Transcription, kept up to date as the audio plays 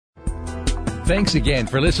Thanks again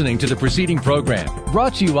for listening to the preceding program,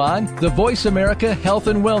 brought to you on the Voice America Health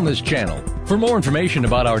and Wellness Channel. For more information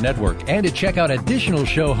about our network and to check out additional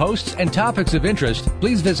show hosts and topics of interest,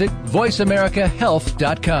 please visit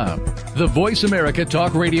voiceamericahealth.com. The Voice America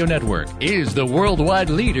Talk Radio Network is the worldwide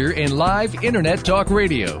leader in live Internet talk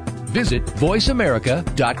radio. Visit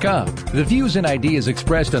voiceamerica.com. The views and ideas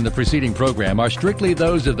expressed on the preceding program are strictly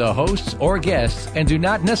those of the hosts or guests and do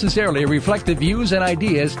not necessarily reflect the views and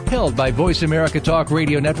ideas held by Voice America Talk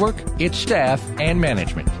Radio Network, its staff, and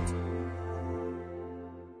management.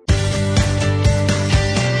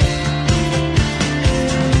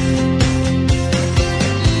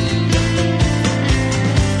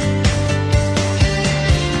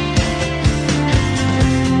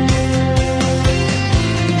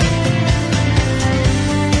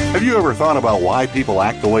 Have you ever thought about why people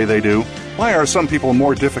act the way they do? Why are some people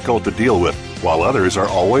more difficult to deal with, while others are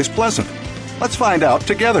always pleasant? Let's find out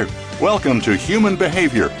together. Welcome to Human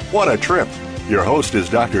Behavior. What a trip. Your host is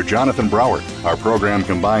Dr. Jonathan Brower. Our program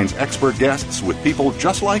combines expert guests with people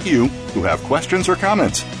just like you who have questions or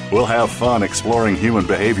comments. We'll have fun exploring human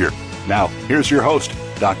behavior. Now, here's your host,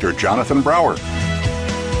 Dr. Jonathan Brower.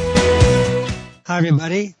 Hi,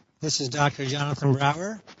 everybody. This is Dr. Jonathan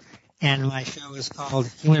Brower. And my show is called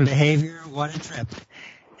Human Behavior, What a Trip.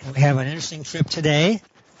 And we have an interesting trip today.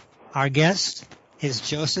 Our guest is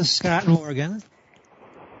Joseph Scott Morgan,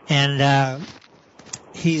 and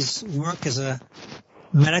he's worked as a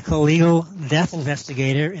medicolegal death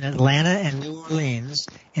investigator in Atlanta and New Orleans,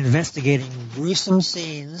 investigating gruesome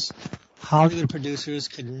scenes Hollywood producers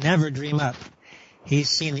could never dream up. He's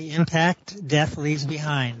seen the impact death leaves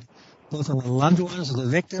behind, both on the loved ones of the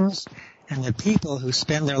victims and the people who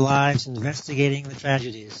spend their lives investigating the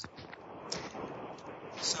tragedies.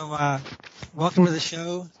 So, welcome to the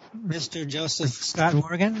show, Mr. Joseph Scott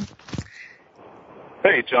Morgan.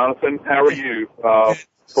 Hey, Jonathan. How are you?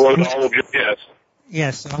 Hello to all of your guests.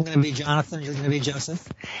 Yes, so I'm going to be Jonathan, you're going to be Joseph.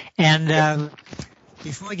 And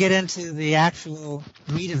before we get into the actual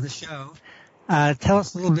meat of the show, tell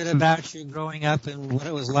us a little bit about your growing up and what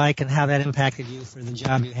it was like and how that impacted you for the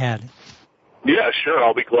job you had. Yeah, sure.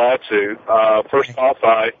 I'll be glad to. First off,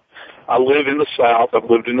 I live in the South. I've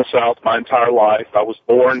lived in the South my entire life. I was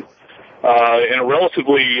born in a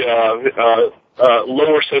relatively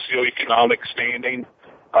lower socioeconomic standing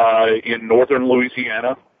in northern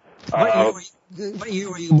Louisiana. What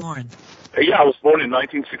year were you born? Yeah, I was born in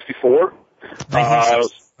 1964.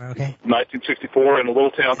 1964 in a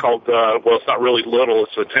little town called, well, it's not really little.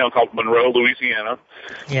 It's a town called Monroe, Louisiana.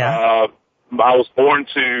 Yeah. I was born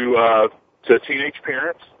to teenage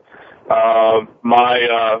parents.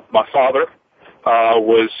 My father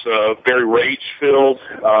was a very rage-filled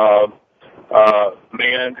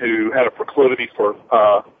man who had a proclivity for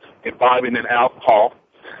imbibing in alcohol.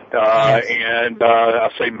 And I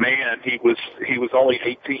say man, he was only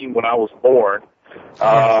 18 when I was born.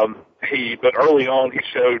 But early on he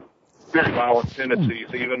showed very violent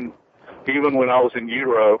tendencies. Even when I was in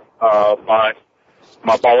utero, my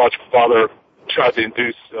biological father tried to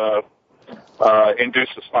induce a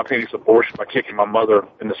spontaneous abortion by kicking my mother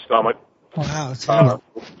in the stomach. Wow. Yeah,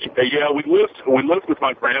 we lived with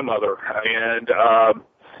my grandmother, and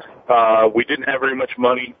we didn't have very much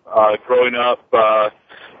money growing up.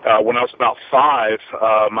 When I was about 5,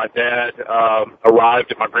 my dad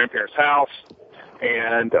arrived at my grandparents' house,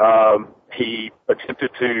 and he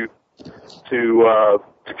attempted to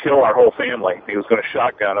kill our whole family. He was going to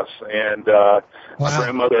shotgun us, and my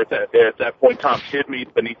grandmother at that point in time hid me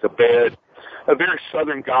beneath the bed. A very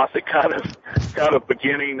Southern Gothic kind of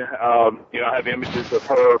beginning. I have images of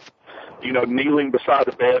her, kneeling beside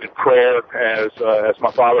the bed in prayer as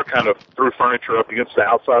my father kind of threw furniture up against the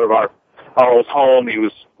outside of our old home. He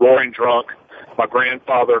was roaring drunk. My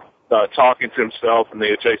grandfather talking to himself in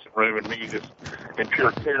the adjacent room, and me just in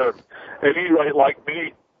pure terror. At any rate, like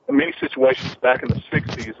many situations back in the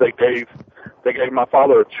 60s, they gave my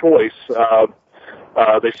father a choice.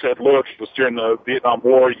 They said, look, it was during the Vietnam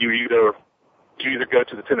War, you either go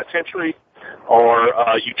to the penitentiary or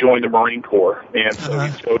you join the Marine Corps. And so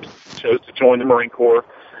he chose to join the Marine Corps.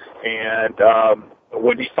 And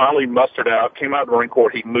when he finally came out of the Marine Corps,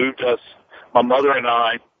 he moved us, my mother and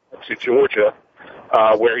I, to Georgia,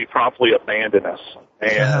 where he promptly abandoned us.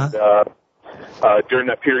 And during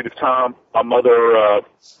that period of time, my mother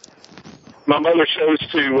chose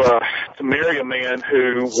to marry a man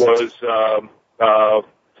who was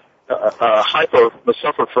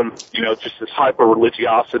suffered from just this hyper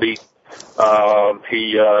religiosity.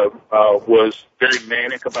 He was very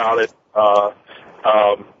manic about it. Thought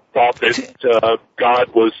that God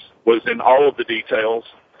was in all of the details,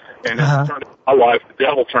 And it turned out, my life, the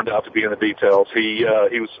devil turned out to be in the details. He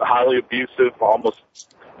was highly abusive, almost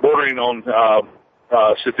bordering on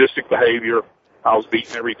sadistic behavior. I was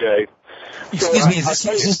beaten every day. Excuse me.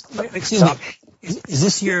 Is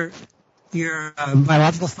this your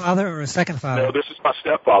biological father or a second father? No, this is my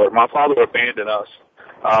stepfather. My father abandoned us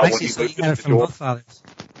when he moved you got it from both fathers.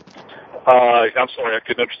 I'm sorry, I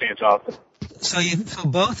couldn't understand, Jonathan. So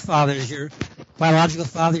both fathers, your biological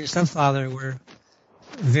father, your stepfather, were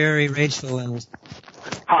very rageful and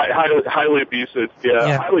highly abusive.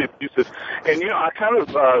 Yeah, highly abusive. And I kind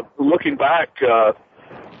of looking back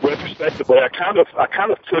retrospectively, I kind of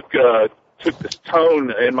took this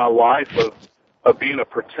tone in my life of being a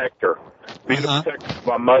protector, being a protector of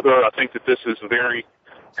my mother. I think that this is a very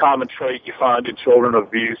common trait you find in children of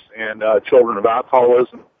abuse and children of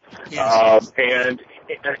alcoholism. Yes. And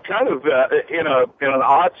kind of in an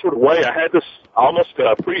odd sort of way, I had this almost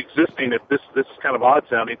pre-existing, if this is kind of odd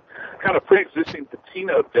sounding, kind of pre-existing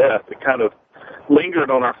patina of death that kind of lingered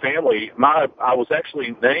on our family. I was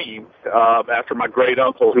actually named after my great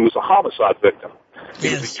uncle, who was a homicide victim. He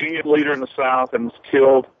was a union leader in the South and was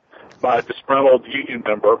killed by a disgruntled union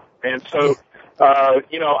member. And so,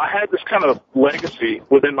 I had this kind of legacy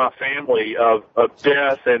within my family of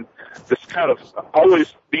death and this kind of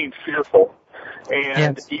always being fearful.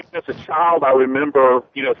 And even as a child, I remember,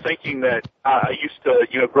 thinking that I used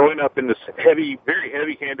to, growing up in this very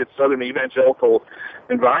heavy-handed Southern evangelical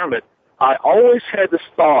environment, I always had this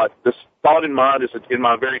thought in mind, in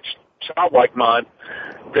my very childlike mind,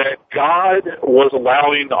 that God was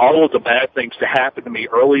allowing all of the bad things to happen to me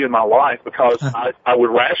early in my life because I would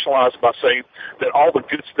rationalize by saying that all the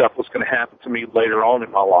good stuff was going to happen to me later on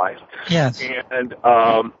in my life. Yes. And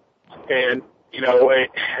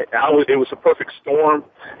it was a perfect storm.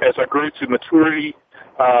 As I grew to maturity,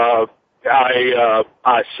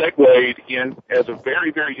 I segued in as a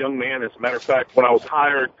very, very young man. As a matter of fact, when I was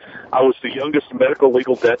hired, I was the youngest medical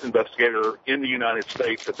legal death investigator in the United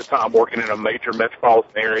States at the time, working in a major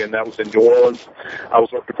metropolitan area, and that was in New Orleans. I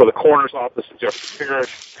was working for the Coroner's office at Jefferson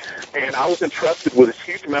Parish, and I was entrusted with a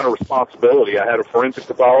huge amount of responsibility. I had a forensic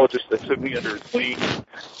pathologist that took me under his wing,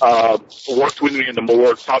 worked with me in the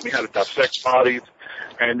morgue, taught me how to dissect bodies,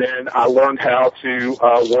 and then I learned how to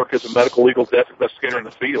work as a medical legal death investigator in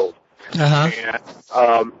the field. And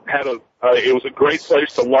it was a great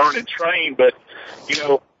place to learn and train, but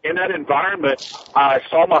in that environment, I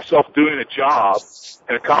saw myself doing a job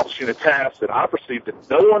and accomplishing a task that I perceived that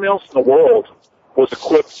no one else in the world was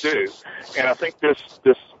equipped to do. And I think this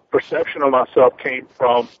perception of myself came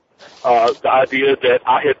from the idea that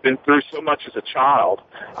I had been through so much as a child.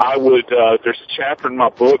 There's a chapter in my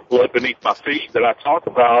book, Blood Beneath My Feet, that I talk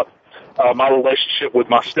about my relationship with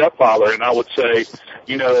my stepfather, and I would say,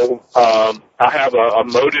 I have a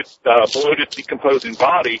bloated, decomposing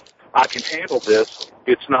body. I can handle this.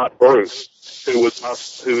 It's not Bruce, who was my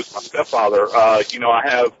stepfather. I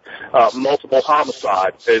have multiple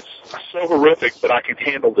homicides. It's so horrific, but I can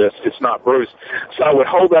handle this. It's not Bruce. So I would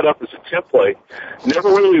hold that up as a template, never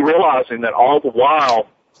really realizing that all the while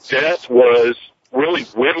death was really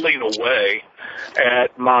whittling away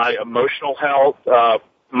at my emotional health,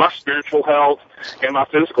 my spiritual health, and my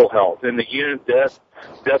physical health. In the end, death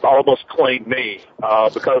almost claimed me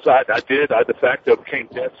because I de facto became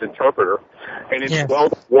death's interpreter, and it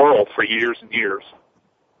swelled the world for years and years.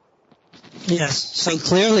 Yes. So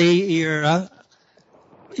clearly,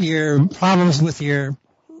 your problems with your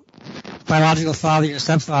biological father, your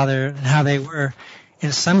stepfather, and how they were,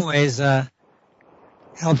 in some ways,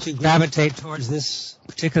 helped you gravitate towards this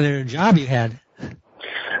particular job you had.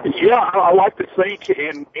 Yeah, I like to think,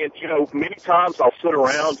 and many times I'll sit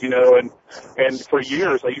around, and for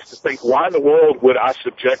years I used to think, why in the world would I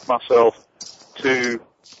subject myself to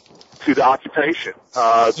the occupation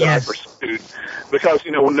that I pursued? Because,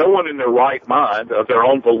 no one in their right mind, of their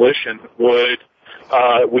own volition, would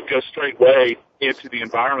go straightway into the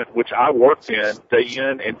environment which I worked in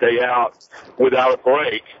and day out without a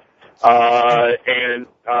break, and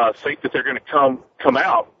think that they're going to come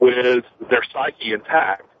out with their psyche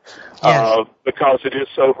intact. Because it is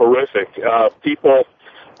so horrific. People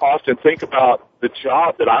often think about the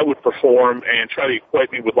job that I would perform and try to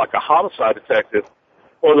equate me with like a homicide detective.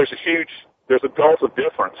 Well, there's a gulf of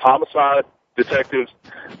difference. Homicide detectives,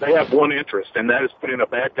 they have one interest, and that is putting a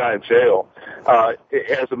bad guy in jail.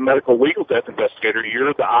 As a medical legal death investigator,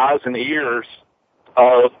 you're the eyes and ears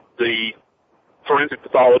of the forensic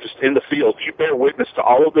pathologist in the field. You bear witness to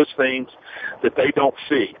all of those things that they don't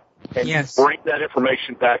see. And bring that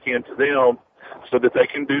information back into them so that they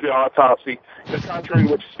can do the autopsy. The contrary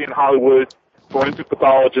to what you see in Hollywood, forensic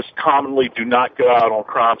pathologists commonly do not go out on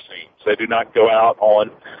crime scenes. They do not go out on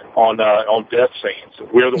death scenes.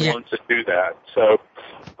 We're the ones that do that. So,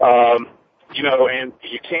 and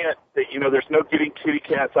you can't, there's no getting kitty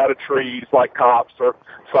cats out of trees like cops, or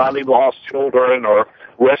finding lost children, or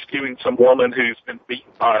rescuing some woman who's been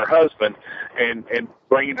beaten by her husband and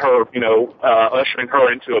bringing her, ushering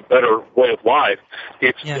her into a better way of life.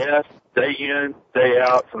 It's death day in, day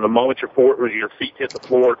out, from the moment your feet hit the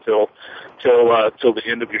floor till the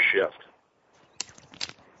end of your shift.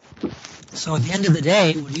 So at the end of the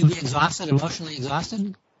day, would you be exhausted, emotionally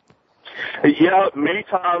exhausted? Yeah, many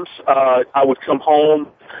times I would come home,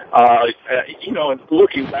 and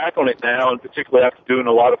looking back on it now, and particularly after doing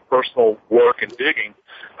a lot of personal work and digging,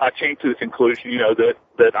 I came to the conclusion,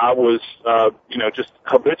 that I was, just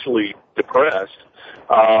habitually depressed.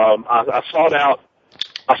 I sought out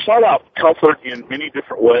comfort in many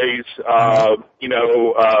different ways. I'm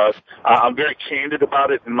very candid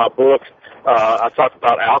about it in my book. I talk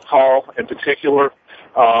about alcohol in particular.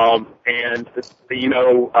 And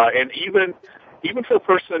even for a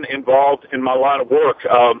person involved in my line of work,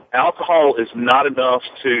 alcohol is not enough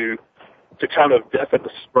to kind of deafen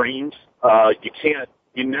the screams.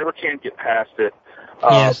 You never can get past it.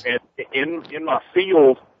 Yes. And in my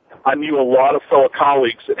field, I knew a lot of fellow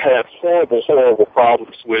colleagues that had horrible, horrible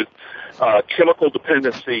problems with chemical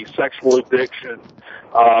dependency, sexual addiction,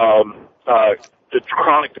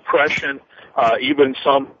 chronic depression, even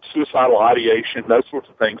some suicidal ideation, those sorts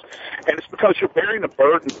of things. And it's because you're bearing a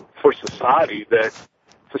burden for society that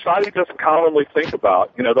society doesn't commonly think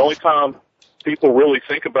about. The only time people really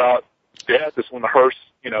think about death is when the hearse,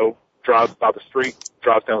 drives down the street,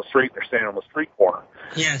 and they're standing on the street corner.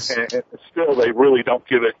 Yes. And still, they really don't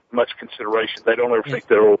give it much consideration. They don't ever think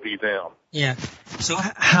that it will be them. Yeah. So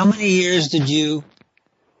how many years did you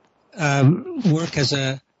work as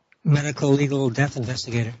a medical legal death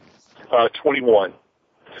investigator? 21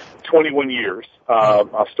 years.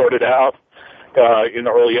 I started out in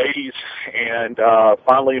the early 80s, and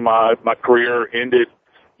finally my career ended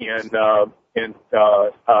in the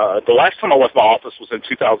last time I left my office was in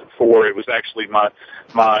 2004. It was actually my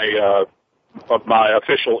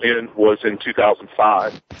official end was in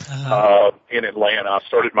 2005 in Atlanta. I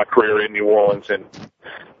started my career in New Orleans and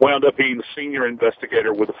wound up being the senior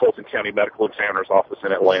investigator with the Fulton County Medical Examiner's Office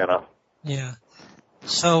in Atlanta. Yeah.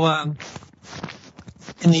 So,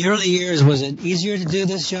 in the early years, was it easier to do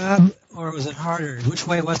this job, or was it harder? Which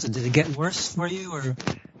way was it? Did it get worse for you, or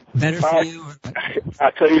better for you? I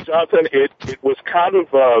tell you, Jonathan, it was kind of,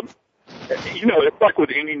 it's like with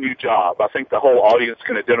any new job. I think the whole audience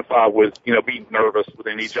can identify with, being nervous with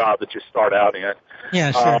any job that you start out in.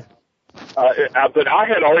 Yeah, sure. But I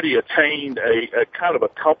had already attained a kind of a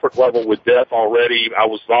comfort level with death already. I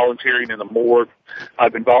was volunteering in the morgue.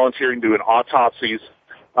 I've been volunteering doing autopsies.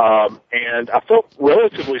 And I felt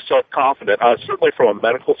relatively self-confident, certainly from a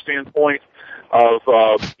medical standpoint of,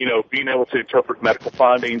 being able to interpret medical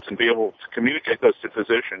findings and be able to communicate those to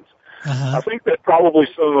physicians. Uh-huh. I think that probably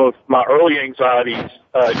some of my early anxieties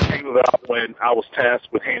came about when I was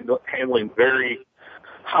tasked with handling very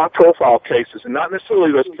high-profile cases, and not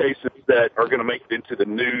necessarily those cases that are going to make it into the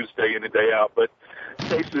news day in and day out, but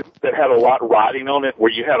cases that had a lot riding on it,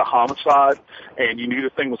 where you had a homicide and you knew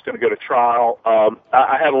the thing was going to go to trial.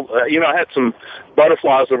 I had some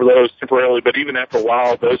butterflies over those temporarily, but even after a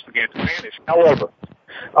while, those began to vanish. However,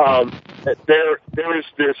 there is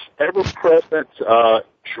this ever-present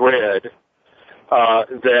dread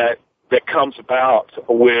that comes about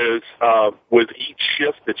with each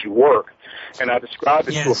shift that you work. And I described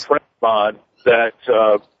it to a friend of mine that,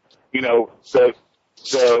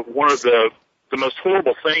 one of the most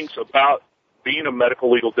horrible things about being a medical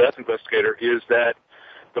legal death investigator is that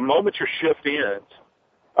the moment your shift ends,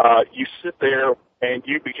 you sit there and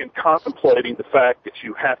you begin contemplating the fact that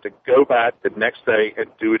you have to go back the next day and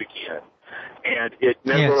do it again. And it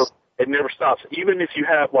never stops. Even if you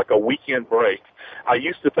have like a weekend break. I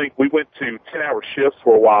used to think we went to 10-hour shifts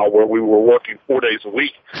for a while where we were working 4 days a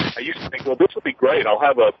week. I used to think, well, this will be great. I'll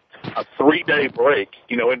have a 3-day break,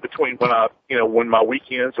 in between when my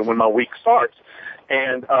weekends and when my week starts.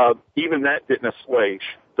 And even that didn't assuage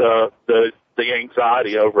the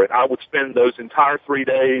anxiety over it. I would spend those entire 3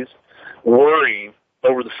 days worrying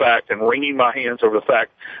over the fact and wringing my hands over the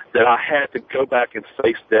fact that I had to go back and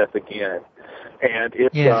face death again. And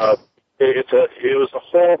it was a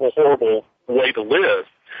horrible, horrible way to live.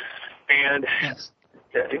 And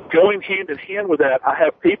going hand in hand with that, I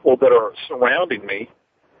have people that are surrounding me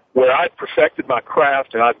where I've perfected my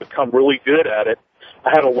craft and I've become really good at it. I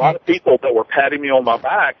had a lot of people that were patting me on my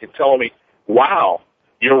back and telling me, wow,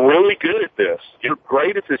 you're really good at this. You're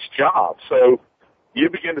great at this job. So you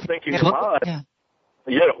begin to think in your mind,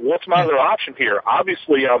 what's my other option here?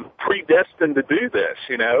 Obviously, I'm predestined to do this,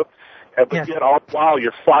 you know. But yet all the while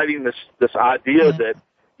you're fighting this idea that,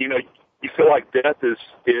 you know, you feel like death is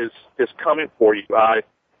coming for you. In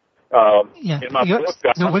my book,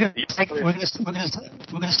 we're going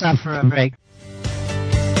to stop for a break.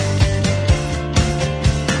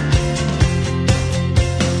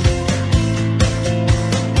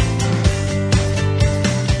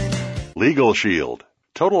 Legal Shield.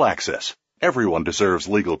 Total access. Everyone deserves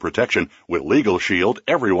legal protection. With Legal Shield,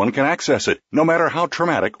 everyone can access it, no matter how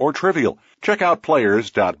traumatic or trivial. Check out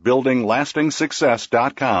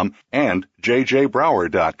players.buildinglastingsuccess.com and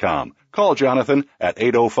jjbrower.com. Call Jonathan at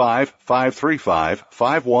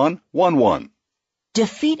 805-535-5111.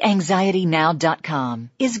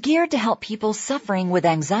 DefeatAnxietyNow.com is geared to help people suffering with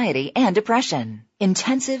anxiety and depression.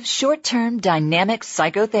 Intensive, short-term, dynamic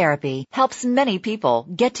psychotherapy helps many people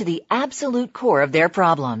get to the absolute core of their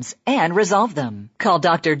problems and resolve them. Call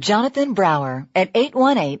Dr. Jonathan Brower at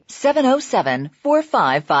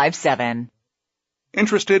 818-707-4557.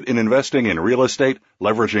 Interested in investing in real estate,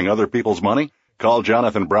 leveraging other people's money? Call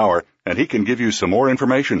Jonathan Brower, and he can give you some more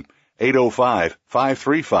information.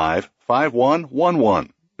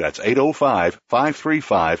 805-535-5111. That's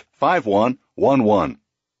 805-535-5111.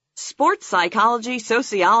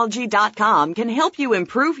 SportsPsychologySociology.com can help you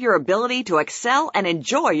improve your ability to excel and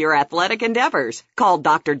enjoy your athletic endeavors. Call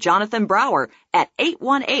Dr. Jonathan Brower at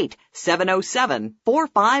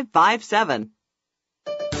 818-707-4557.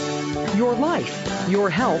 Your life, your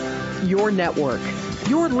health, your network.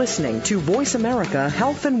 You're listening to Voice America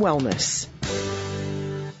Health and Wellness.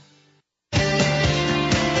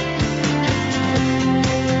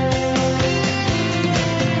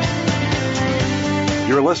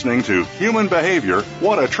 You're listening to Human Behavior,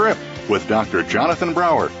 What a Trip, with Dr. Jonathan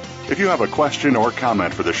Brower. If you have a question or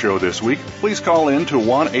comment for the show this week, please call in to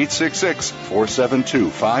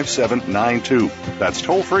 1-866-472-5792. That's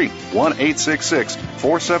toll free,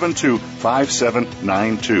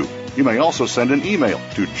 1-866-472-5792. You may also send an email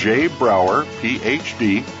to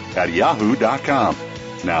jbrowerphd@yahoo.com.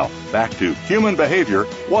 Now, back to Human Behavior,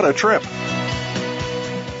 What a Trip.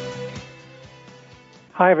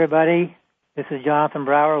 Hi, everybody. This is Jonathan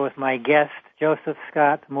Brower with my guest, Joseph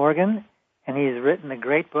Scott Morgan, and he's written a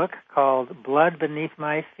great book called Blood Beneath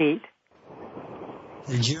My Feet,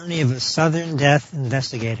 The Journey of a Southern Death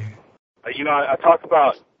Investigator. You know, I talk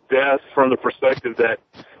about death from the perspective that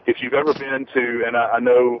if you've ever been to, and I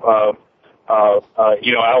know,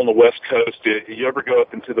 you know, out on the West Coast, you ever go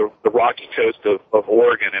up into the rocky coast of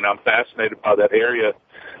Oregon, and I'm fascinated by that area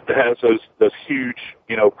that has those huge,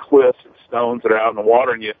 you know, cliffs and stones that are out in the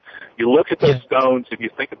water, and you look at those stones and you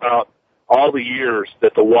think about all the years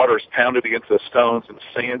that the water is pounded against those stones and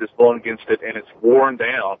sand is blown against it and it's worn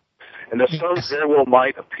down. And the stones very well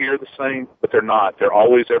might appear the same, but they're not. They're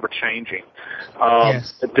always ever changing.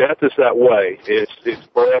 Death is that way. Its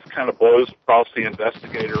breath kind of blows across the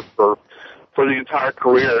investigator for the entire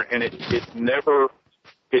career, and you never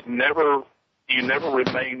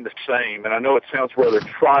remain the same. And I know it sounds rather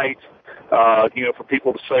trite, you know, for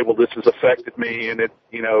people to say, well, this has affected me and it,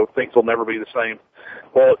 you know, things will never be the same.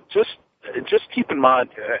 Well, just keep in mind,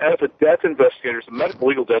 as a death investigator, as a medical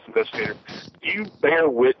legal death investigator, you bear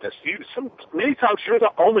witness. Many times you're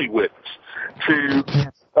the only witness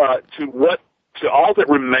to all that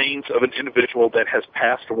remains of an individual that has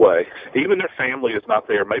passed away. Even their family is not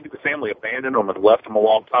there. Maybe the family abandoned them and left them a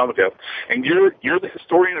long time ago. And you're the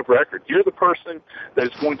historian of record. You're the person that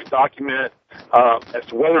is going to document as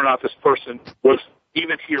to whether or not this person was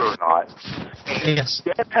even here or not. And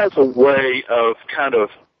death has a way of kind of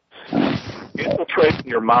infiltrating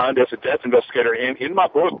your mind as a death investigator. And in my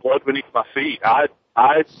book, Blood Beneath My Feet, I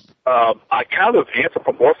kind of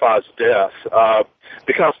anthropomorphize death,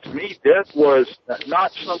 because to me, death was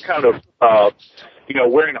not some kind of, you know,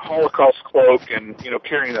 wearing a Holocaust cloak and, you know,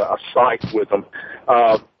 carrying a scythe with him.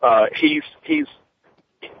 He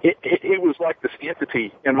was like this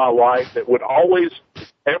entity in my life that would always,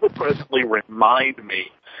 ever presently remind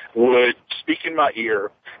me, would speak in my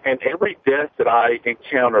ear, and every death that I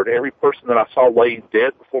encountered, every person that I saw laying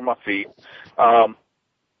dead before my feet,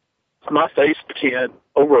 my face began,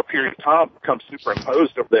 over a period of time, become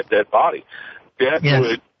superimposed over that dead body. Death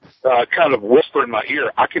would kind of whisper in my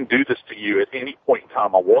ear, I can do this to you at any point in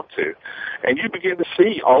time I want to. And you begin to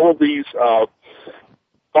see all of these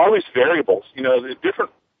variables, you know, the different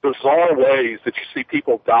bizarre ways that you see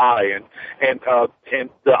people die. And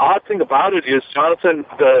the odd thing about it is, Jonathan,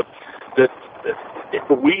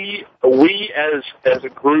 we as a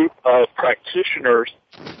group of practitioners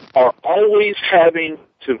are always having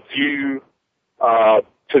to view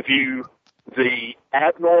the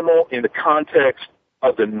abnormal in the context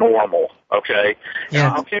of the normal. Okay, yeah.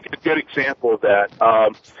 And I'll give you a good example of that.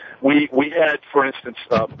 We had, for instance,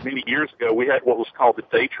 many years ago, we had what was called the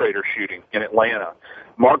day trader shooting in Atlanta.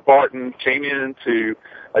 Mark Barton came into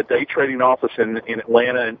a day trading office in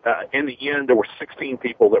Atlanta, and in the end, there were 16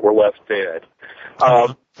 people that were left dead.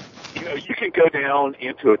 You know, you can go down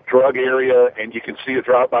into a drug area and you can see a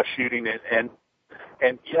drive-by shooting, and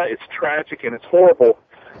yeah, it's tragic and it's horrible.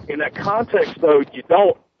 In that context, though, you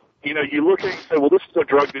don't, you know, you look at it and say, well, this is a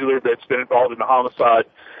drug dealer that's been involved in a homicide.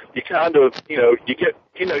 You kind of, you know, you get,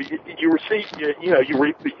 you know, you receive, you know, you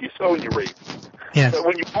reap, you sow and you reap. Yes. So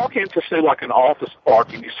when you walk into, say, like an office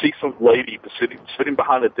park and you see some lady sitting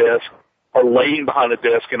behind a desk or laying behind a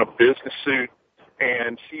desk in a business suit,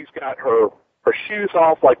 and she's got her shoes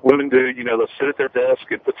off like women do, you know, they'll sit at their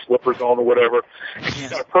desk and put slippers on or whatever, and she's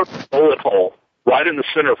got a purple bullet hole right in the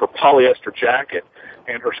center of her polyester jacket,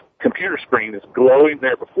 and her computer screen is glowing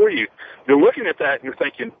there before you. You're looking at that and you're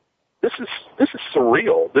thinking, this is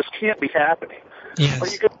surreal. This can't be happening. Yes. Or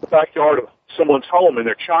you go to the backyard of someone's home and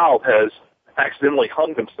their child has accidentally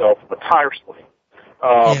hung themselves from a tire swing.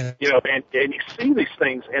 You know, and you see these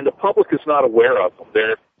things, and the public is not aware of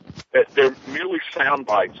them. They're merely sound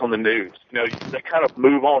bites on the news. You know, they kind of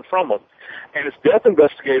move on from them. And as death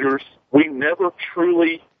investigators, we never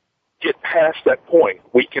truly get past that point.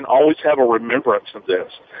 We can always have a remembrance of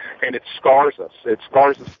this, and it scars us. It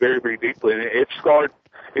scars us very, very deeply, and it scarred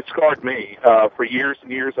me. For years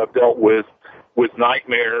and years, I've dealt with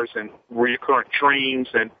nightmares and recurrent dreams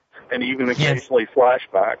and even occasionally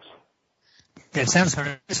flashbacks. It sounds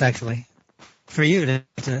horrendous, actually, for you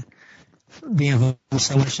to be involved in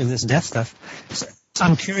so much of this death stuff. So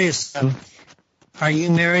I'm curious, are you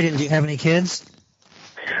married and do you have any kids?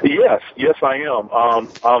 Yes, I am.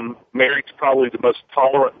 I'm married to probably the most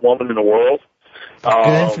tolerant woman in the world.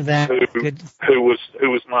 Good for that. Who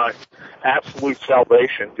was my absolute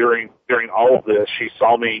salvation during all of this. She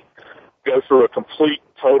saw me go through a complete,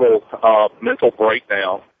 total mental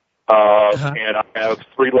breakdown. And I have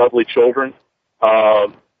 3 lovely children.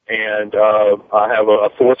 And I have a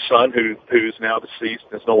 4th son who's now deceased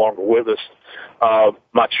and is no longer with us.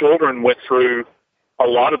 My children went through a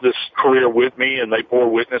lot of this career with me, and they bore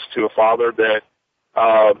witness to a father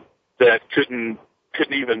that couldn't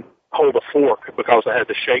even hold a fork because I had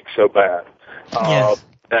to shake so bad.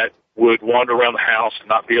 That would wander around the house and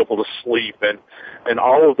not be able to sleep, and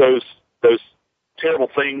all of those terrible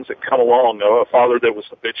things that come along. A father that was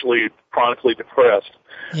habitually chronically depressed.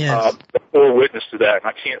 Yes. Bore witness to that, and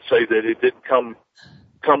I can't say that it didn't come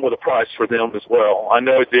with a price for them as well. I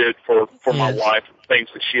know it did for my wife, things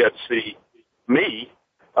that she had to see me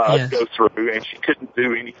go through, and she couldn't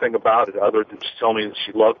do anything about it other than just tell me that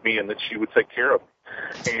she loved me and that she would take care of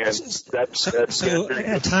me. And so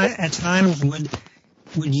at times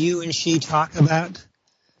would you and she talk about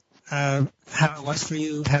how it was for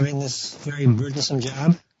you having this very burdensome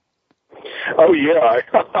job? Oh yeah,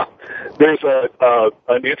 there's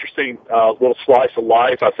an interesting little slice of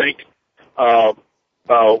life. I think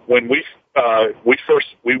when we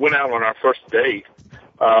went out on our first date,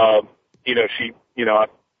 I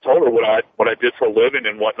told her what I did for a living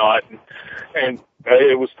and whatnot, and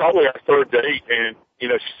it was probably our 3rd date, and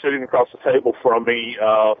she's sitting across the table from me,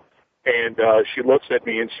 and she looks at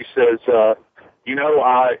me and she says,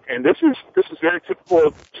 and this is very typical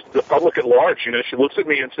of the public at large. She looks at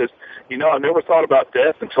me and says, I never thought about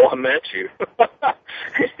death until I met you.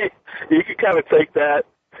 You can kind of take that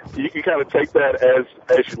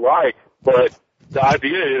as you like, but the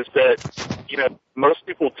idea is that, most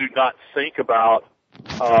people do not think about,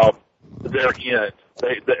 their end.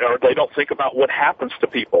 They don't think about what happens to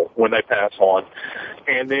people when they pass on.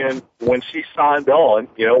 And then when she signed on,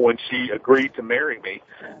 when she agreed to marry me,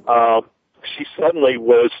 she suddenly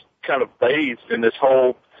was kind of bathed in this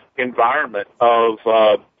whole environment of,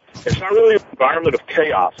 it's not really an environment of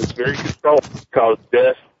chaos. It's very controlled because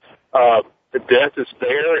death is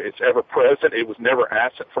there. It's ever present. It was never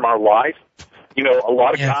absent from our life. A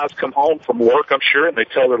lot of guys come home from work, I'm sure, and they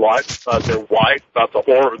tell their wife about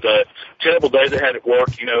the terrible day they had at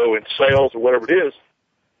work, in sales or whatever it is.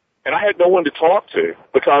 And I had no one to talk to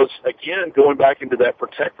because, again, going back into that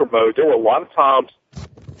protector mode, there were a lot of times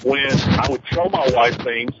when I would tell my wife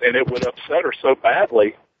things and it would upset her so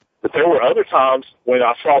badly that there were other times when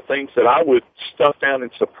I saw things that I would stuff down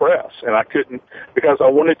and suppress, and I couldn't because I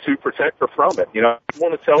wanted to protect her from it. I didn't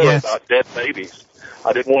want to tell her about dead babies.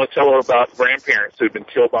 I didn't want to tell her about grandparents who'd been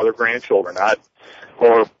killed by their grandchildren,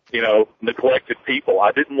 or neglected people.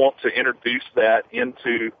 I didn't want to introduce that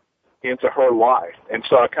into her life, and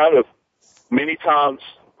so I kind of many times,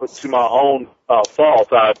 to my own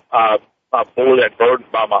fault, I bore that burden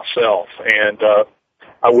by myself, and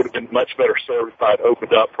I would have been much better served if I had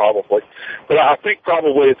opened up, probably. But I think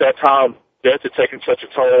probably at that time, death had taken such a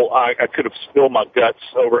toll, I could have spilled my guts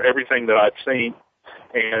over everything that I'd seen,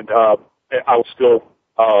 and I was still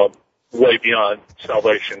way beyond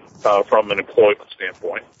salvation from an employment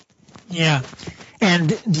standpoint. Yeah. And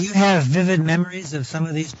do you have vivid memories of some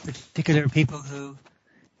of these particular people who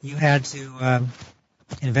you had to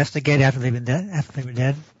investigate after they were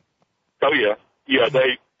dead? Oh yeah,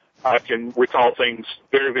 I can recall things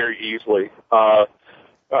very, very easily.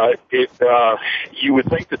 You would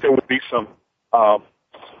think that there would be some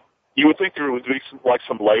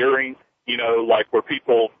some layering, like where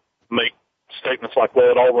people make statements like,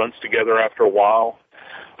 well, it all runs together after a while.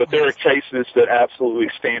 But there are cases that absolutely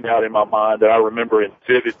stand out in my mind that I remember in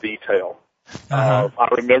vivid detail. I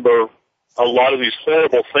remember a lot of these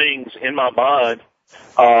horrible things in my mind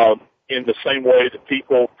in the same way that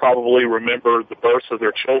people probably remember the births of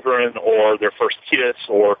their children or their first kiss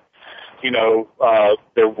or,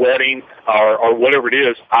 their wedding or whatever it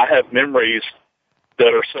is. I have memories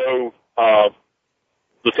that are so,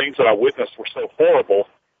 the things that I witnessed were so horrible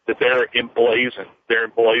that they're emblazoned. They're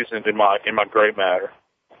emblazoned in my gray matter.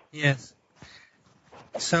 Yes.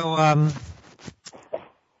 So, I'm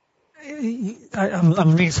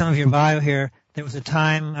reading some of your bio here. There was a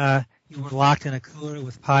time you were locked in a cooler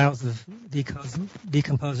with piles of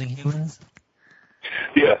decomposing humans.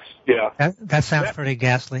 Yes, yeah. That sounds pretty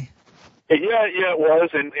ghastly. Yeah, it was,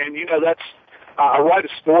 and that's. I write a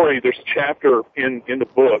story. There's a chapter in the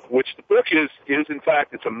book, which the book is in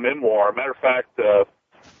fact it's a memoir. Matter of fact,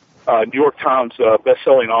 New York Times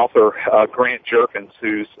best-selling author Grant Jerkins,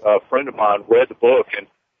 who's a friend of mine, read the book, and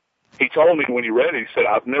he told me when he read it, he said,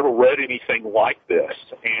 "I've never read anything like this."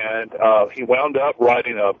 And he wound up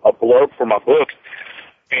writing a blurb for my book,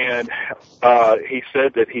 and he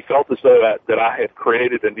said that he felt as though that I had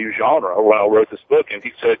created a new genre when I wrote this book. And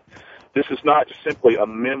he said, "This is not just simply a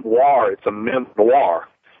memoir; it's a memoir."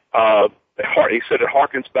 He said it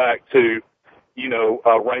harkens back to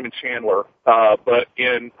Raymond Chandler, but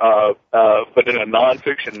in a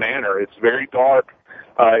nonfiction manner. It's very dark.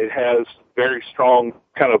 It has very strong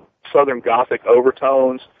kind of Southern Gothic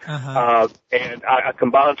overtones, and I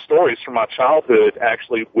combine stories from my childhood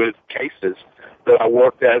actually with cases that I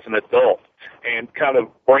worked as an adult, and kind of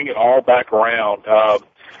bring it all back around.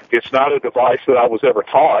 It's not a device that I was ever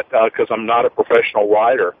taught because I'm not a professional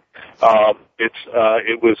writer. It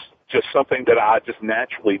was just something that I just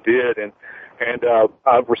naturally did, and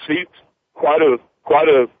I've received quite a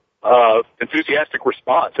enthusiastic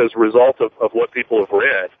response as a result of what people have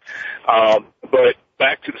read. But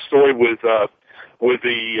back to the story with the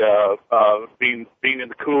being in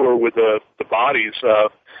the cooler with the bodies.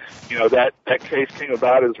 That case came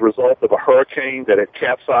about as a result of a hurricane that had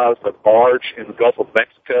capsized a barge in the Gulf of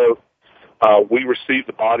Mexico. We received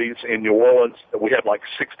the bodies in New Orleans. We had like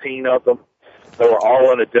 16 of them. They were all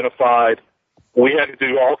unidentified. We had to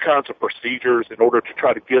do all kinds of procedures in order to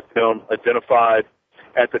try to get them identified.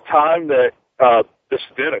 At the time that this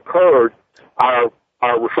event occurred, our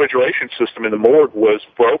refrigeration system in the morgue was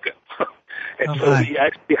broken. And so we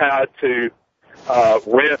actually had to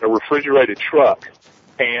rent a refrigerated truck,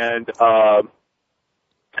 and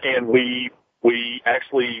we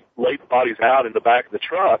actually laid the bodies out in the back of the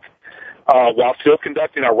truck while still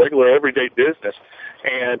conducting our regular everyday business.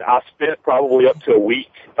 And I spent probably up to a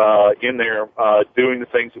week in there doing the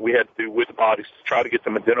things that we had to do with the bodies to try to get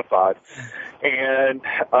them identified. And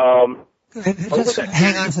just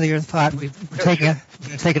hang on to your thought. We're going to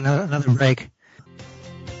take another break.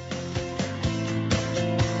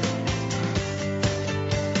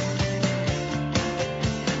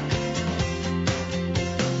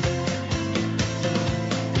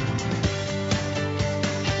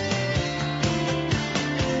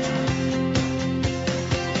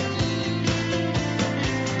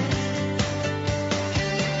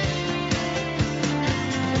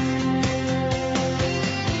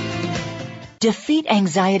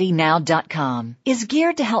 DefeatAnxietyNow.com is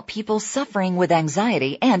geared to help people suffering with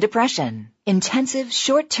anxiety and depression. Intensive,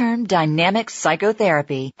 short-term, dynamic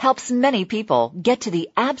psychotherapy helps many people get to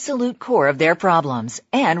the absolute core of their problems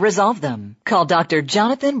and resolve them. Call Dr.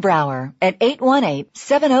 Jonathan Brower at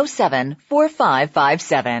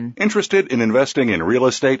 818-707-4557. Interested in investing in real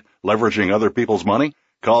estate, leveraging other people's money?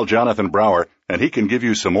 Call Jonathan Brower, and he can give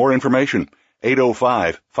you some more information.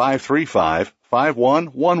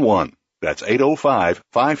 805-535-5111. That's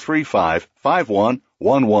 805-535-5111.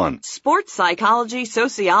 888-866-4611.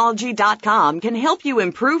 SportsPsychologySociology.com can help you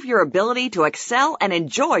improve your ability to excel and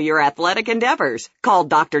enjoy your athletic endeavors. Call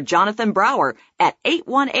Dr. Jonathan Brower at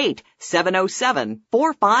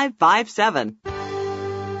 818-707-4557.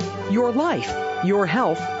 Your life, your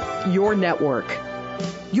health, your network.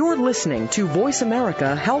 You're listening to Voice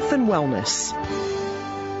America Health and Wellness.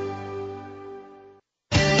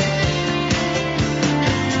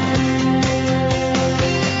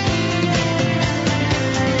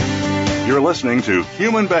 You're listening to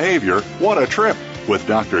Human Behavior, What a Trip, with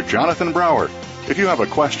Dr. Jonathan Brower. If you have a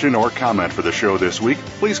question or comment for the show this week,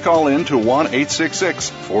 please call in to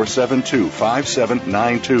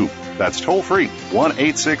 1-866-472-5792. That's toll free,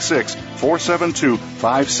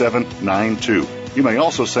 1-866-472-5792. You may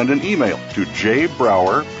also send an email to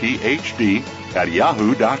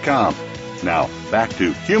jbrowerphd@yahoo.com. Now, back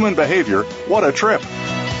to Human Behavior, What a Trip.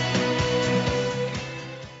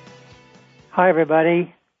 Hi,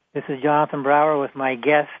 everybody. This is Jonathan Brower with my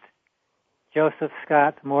guest, Joseph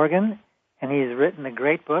Scott Morgan, and he's written a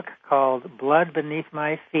great book called Blood Beneath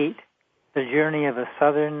My Feet, The Journey of a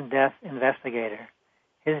Southern Death Investigator.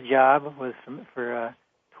 His job was, for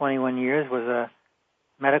 21 years, was a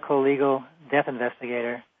medicolegal death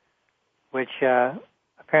investigator, which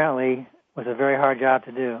apparently was a very hard job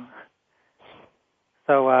to do.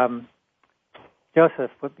 So,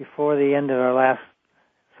 Joseph, before the end of our last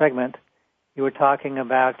segment, you were talking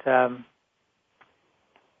about, I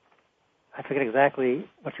forget exactly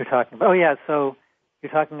what you're talking about. Oh, yeah, so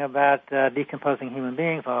you're talking about decomposing human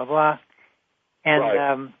beings, blah, blah, blah. And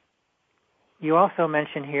right. You also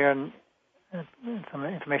mentioned here, some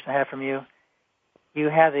information I have from you, you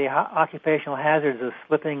have the occupational hazards of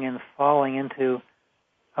slipping and falling into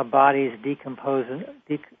a body's decomposition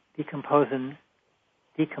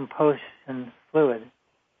fluid.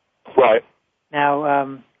 Right.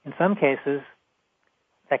 Now, in some cases,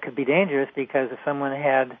 that could be dangerous because if someone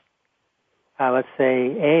had, let's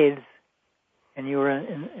say, AIDS, and you were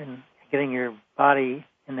in getting your body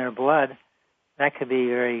in their blood, that could be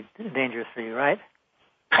very dangerous for you, right?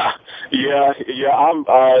 Yeah. I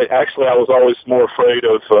was always more afraid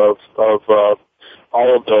of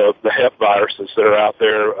all of the hep viruses that are out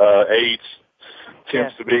there. AIDS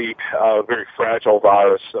tends to be a very fragile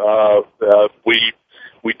virus.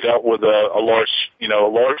 We dealt with a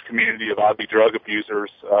large community of IV drug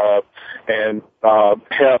abusers, and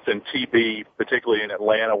hep and TB, particularly in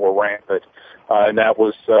Atlanta, were rampant. And that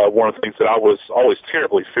was one of the things that I was always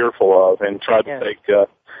terribly fearful of and tried to take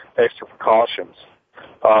extra precautions.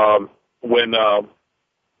 When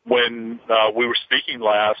we were speaking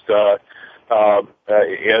last,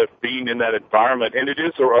 being in that environment, and it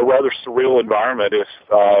is a rather surreal environment if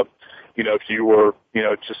you were,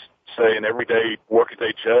 just say an everyday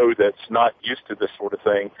workaday Joe that's not used to this sort of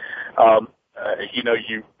thing.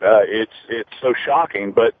 It's so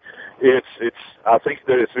shocking, but I think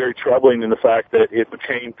that it's very troubling in the fact that it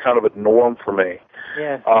became kind of a norm for me.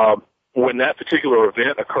 Yeah. When that particular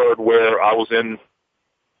event occurred, where I was in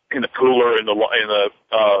the cooler in the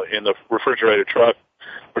refrigerated truck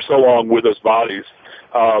for so long with those bodies,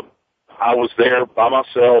 I was there by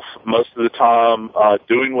myself most of the time,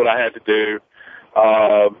 doing what I had to do.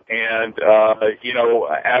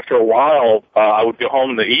 After a while, I would go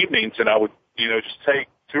home in the evenings and I would, just take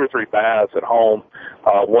 2 or 3 baths at home,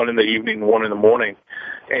 one in the evening, one in the morning.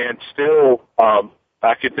 And still, I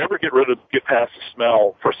could never get past the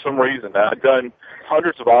smell for some reason. I'd done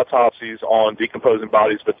hundreds of autopsies on decomposing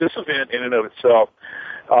bodies, but this event in and of itself,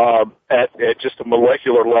 at just a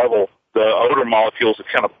molecular level, the odor molecules have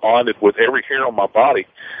kind of bonded with every hair on my body.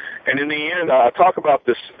 And in the end, I talk about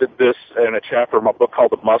this in a chapter of my book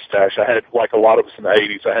called The Mustache. I had, like a lot of us in the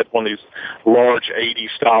 80s, I had one of these large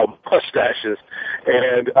 80s-style mustaches.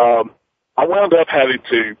 And I wound up having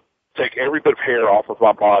to take every bit of hair off of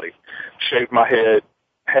my body, shave my head,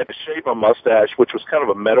 had to shave my mustache, which was kind of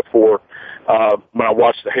a metaphor when I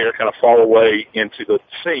watched the hair kind of fall away into the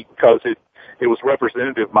sink because it was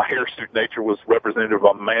representative. My hirsute nature was representative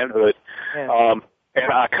of manhood. Yeah. And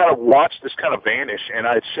I kind of watched this kind of vanish, and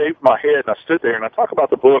I had shaved my head, and I stood there, and I talk about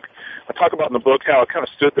in the book how I kind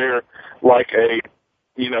of stood there like a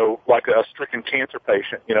stricken cancer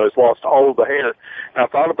patient, has lost all of the hair. And I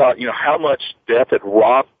thought about, how much death had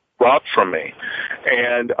robbed from me.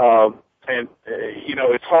 And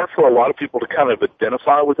it's hard for a lot of people to kind of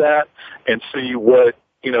identify with that and see what,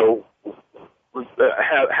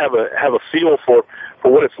 have a feel for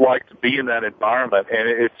what it's like to be in that environment, and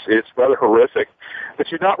it's rather horrific. But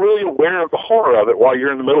you're not really aware of the horror of it while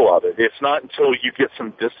you're in the middle of it. It's not until you get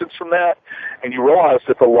some distance from that and you realize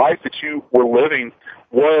that the life that you were living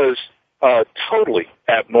was totally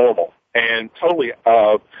abnormal. and totally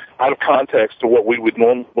out of context to what we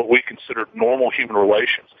consider normal human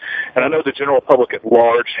relations. And I know the general public at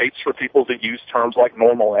large hates for people that use terms like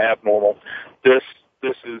normal and abnormal. This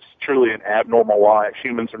is truly an abnormal life.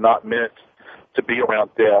 Humans are not meant to be around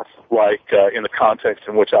death, like in the context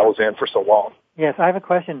in which I was in for so long. Yes, I have a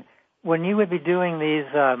question. When you would be doing these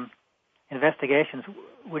investigations,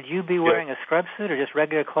 would you be wearing a scrub suit or just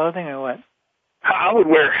regular clothing, or what? I would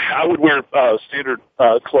wear standard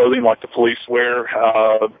clothing like the police wear,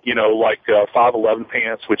 like 5'11"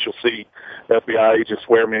 pants, which you'll see FBI agents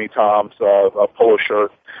wear many times, a polo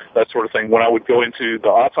shirt, that sort of thing. When I would go into the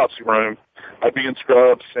autopsy room, I'd be in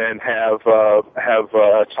scrubs and have a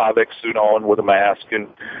Tyvek suit on with a mask and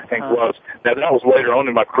gloves. Now, that was later on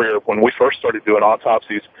in my career. When we first started doing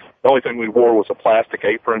autopsies, the only thing we wore was a plastic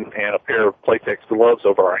apron and a pair of Playtex gloves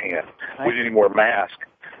over our hand. We didn't even wear masks.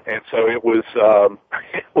 And so it was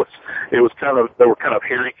they were kind of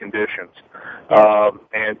hairy conditions.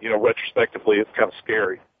 And, retrospectively, it's kind of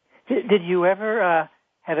scary. Did you ever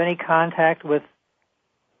have any contact with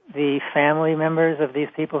the family members of these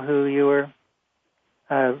people who you were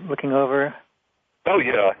looking over? Oh,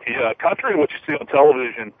 yeah. Contrary to what you see on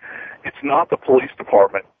television, it's not the police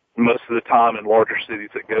department most of the time in larger cities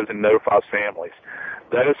that goes and notifies families.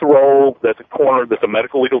 That is the role that the coroner, that the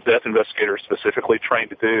medicolegal death investigator is specifically trained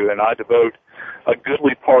to do, and I devote a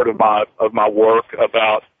goodly part of my work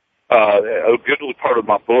about a goodly part of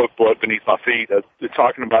my book, Blood Beneath My Feet,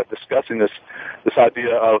 talking about discussing this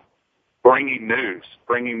idea of bringing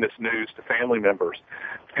this news to family members.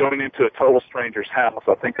 Going into a total stranger's house,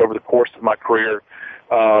 I think over the course of my career,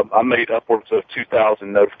 I made upwards of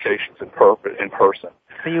 2,000 notifications in person.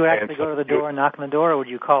 So you actually go to the door and knock on the door, or would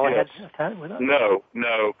you call ahead? No.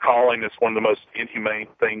 Calling is one of the most inhumane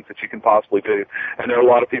things that you can possibly do. And there are a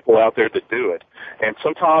lot of people out there that do it. And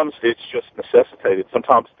sometimes it's just necessitated.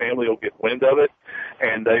 Sometimes family will get wind of it,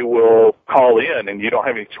 and they will call in, and you don't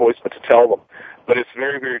have any choice but to tell them. But it's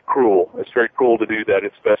very, very cruel. It's very cruel to do that.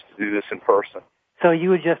 It's best to do this in person. So you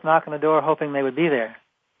would just knock on the door hoping they would be there?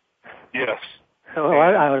 Yes. So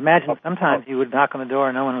I would imagine sometimes you would knock on the door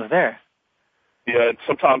and no one was there. Yeah, and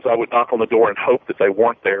sometimes I would knock on the door and hope that they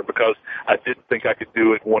weren't there because I didn't think I could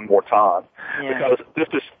do it one more time. Yeah. Because this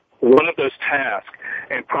is one of those tasks,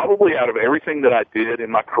 and probably out of everything that I did in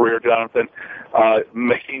my career, Jonathan,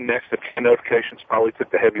 making next of kin notifications probably took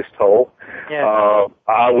the heaviest toll. Yeah.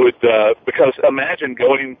 I would, because imagine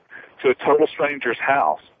going to a total stranger's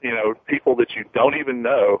house, people that you don't even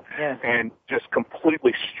know, and just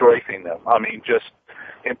completely strafing them. I mean, just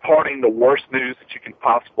imparting the worst news that you can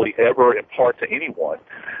possibly ever impart to anyone.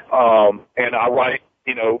 And I write,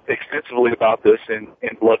 extensively about this in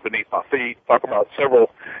Blood Beneath My Feet, talk about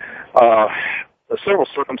several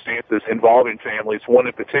circumstances involving families, one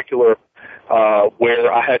in particular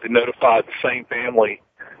where I had to notify the same family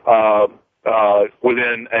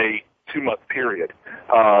within a 2-month period,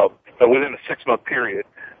 within a 6-month period,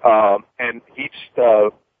 and each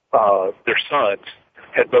their sons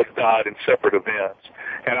had both died in separate events.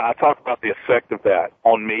 And I talk about the effect of that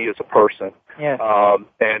on me as a person,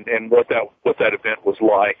 and what that event was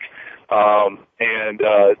like. And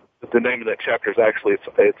the name of that chapter is actually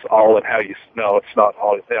it's all in how you. No, it's not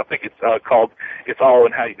all. I think it's called "It's All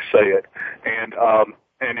in How You Say It," and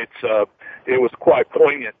it was quite a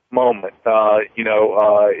poignant moment.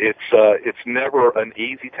 It's never an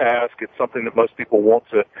easy task. It's something that most people want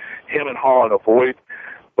to hem and haw and avoid,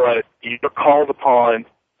 but you're called upon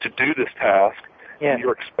to do this task. Yes. And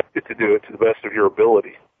you're expected to do it to the best of your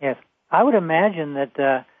ability. Yes. I would imagine that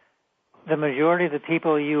the majority of the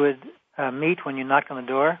people you would meet when you knocked on the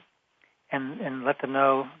door and let them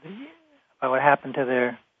know about what happened to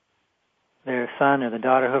their son or the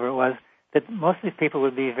daughter, whoever it was, that most of these people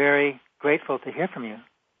would be very grateful to hear from you.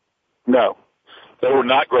 No. They were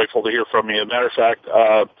not grateful to hear from me. As a matter of fact...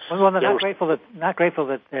 not grateful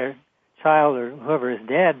that their child or whoever is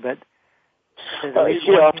dead, but the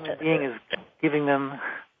human being is giving them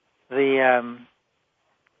the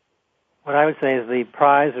what I would say is the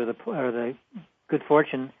prize or the good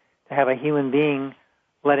fortune to have a human being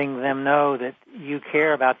letting them know that you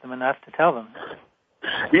care about them enough to tell them.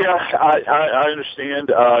 Yeah, I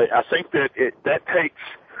understand. I think that that takes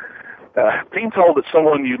being told that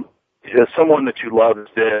someone that you love is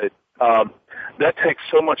dead. That takes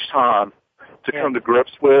so much time to come to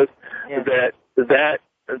grips with that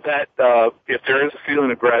if there is a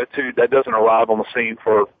feeling of gratitude, that doesn't arrive on the scene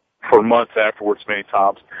for months afterwards many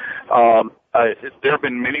times. There have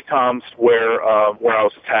been many times where I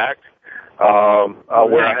was attacked,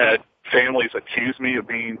 where I had families accuse me of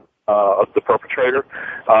being of the perpetrator.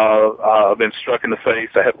 I've been struck in the face.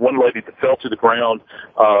 I had one lady that fell to the ground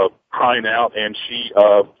crying out, and she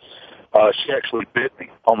actually bit me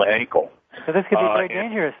on the ankle. So this could be very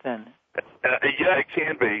dangerous then. Yeah, it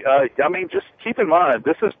can be. I mean, just keep in mind,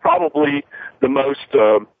 this is probably the most,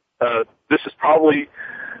 this is probably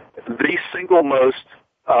the single most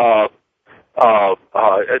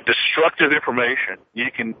destructive information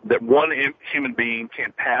that one human being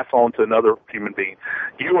can pass on to another human being.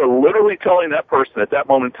 You are literally telling that person at that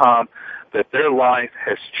moment in time that their life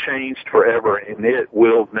has changed forever and it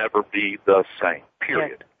will never be the same,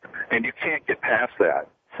 period. Yeah. And you can't get past that.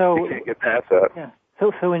 You can't get past that. Yeah.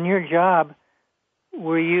 So in your job,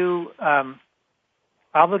 were you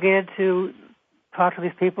obligated to talk to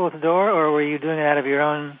these people at the door, or were you doing it out of your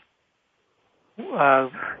own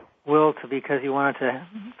will because you wanted to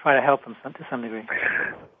try to help them to some degree?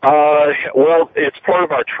 Well, it's part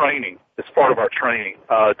of our training. It's part of our training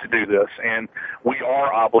to do this, and we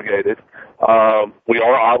are obligated. We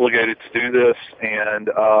are obligated to do this, and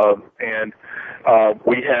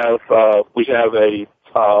we have a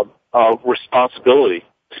responsibility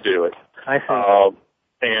to do it. I see.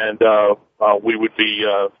 We would be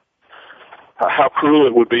how cruel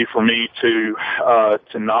it would be for me to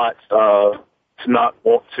not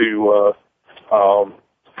want to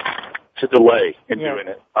delay in doing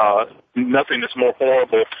it. Nothing is more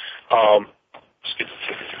horrible.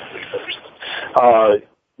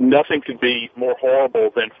 Nothing could be more horrible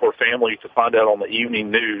than for a family to find out on the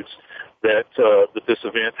evening news that this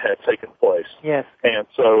event had taken place. Yes. And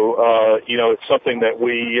so it's something that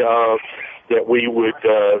we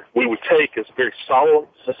would take as very solemn.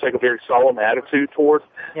 Let's take a very solemn attitude toward.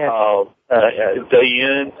 Yes. Day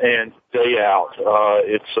in and day out.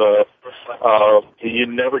 You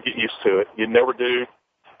never get used to it. You never do.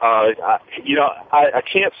 I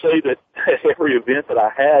can't say that every event that I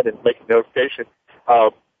had in making notification,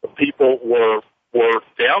 people were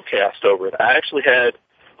downcast over it. I actually had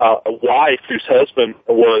a wife whose husband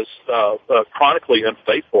was chronically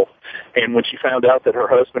unfaithful, and when she found out that her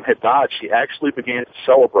husband had died, she actually began to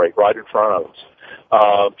celebrate right in front of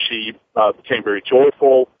us. She became very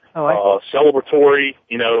joyful, celebratory,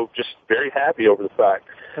 just very happy over the fact.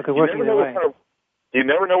 Okay, you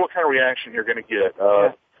never know what kind of reaction you're going to get.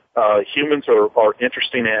 Humans are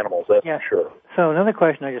interesting animals, that's for sure. So another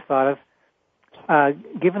question I just thought of,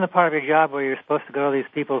 given the part of your job where you're supposed to go to these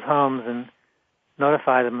people's homes and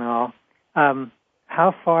notify them and all,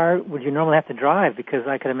 how far would you normally have to drive? Because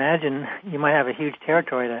I could imagine you might have a huge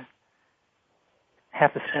territory to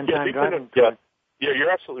have to spend time driving. Yeah,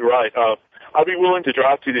 you're absolutely right. I'd be willing to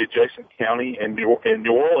drive to the adjacent county. In New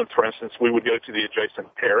Orleans, for instance, we would go to the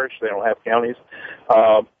adjacent parish. They don't have counties.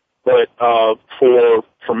 But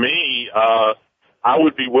for me, I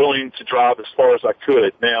would be willing to drive as far as I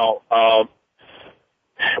could. Now,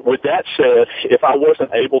 with that said, if I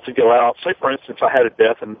wasn't able to go out, say for instance I had a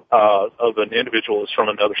death of an individual that's from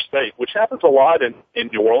another state, which happens a lot in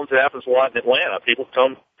New Orleans, it happens a lot in Atlanta. People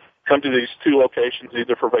come to these two locations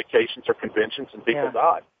either for vacations or conventions, and people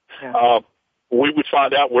die. Yeah. We would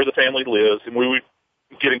find out where the family lives, and we would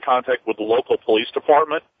get in contact with the local police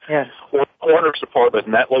department or the coroner's department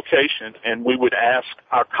in that location, and we would ask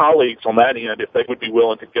our colleagues on that end if they would be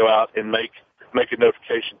willing to go out and make a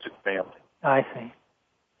notification to the family. I see.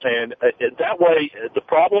 And that way, the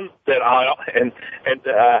problem that I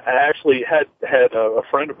actually had a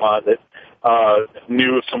friend of mine that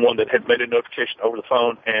knew of someone that had made a notification over the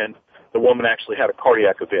phone, and the woman actually had a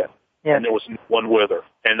cardiac event, and there was one with her,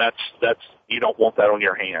 and that's you don't want that on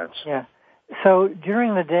your hands. Yeah. So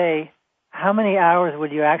during the day, how many hours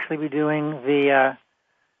would you actually be doing the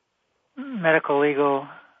medical legal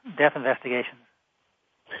death investigations?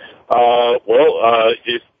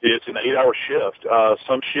 It's an 8-hour shift.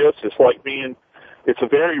 Some shifts, it's a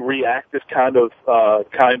very reactive kind of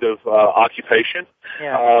occupation,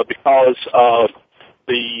 because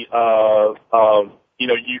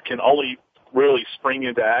you can only really spring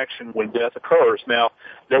into action when death occurs. Now,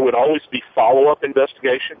 there would always be follow-up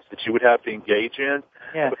investigations that you would have to engage in,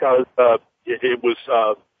 because it was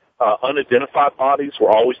unidentified bodies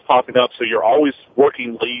were always popping up, so you're always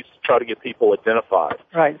working leads to try to get people identified.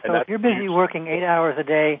 Right. So if you're busy working 8 hours a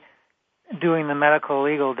day doing the medical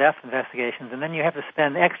legal death investigations, and then you have to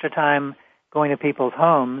spend extra time going to people's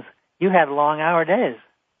homes, you had long-hour days.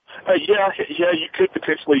 You could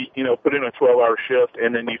potentially, put in a 12-hour shift,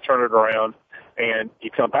 and then you turn it around and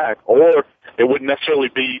you come back. Or it wouldn't necessarily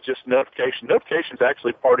be just notification. Notification is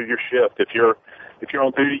actually part of your shift. If you're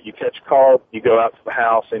on duty, you catch a call, you go out to the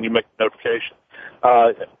house, and you make a notification.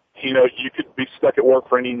 You could be stuck at work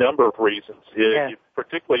for any number of reasons.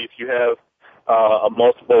 Particularly if you have a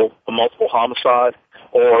multiple homicide,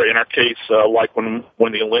 or in our case, like when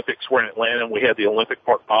the Olympics were in Atlanta and we had the Olympic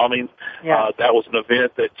Park bombing, that was an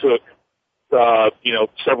event that took,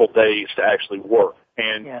 several days to actually work.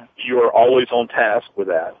 And you are always on task with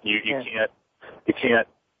that. You can't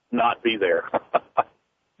not be there.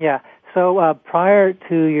 Yeah. So prior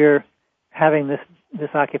to your having this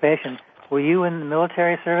occupation, were you in the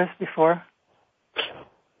military service before?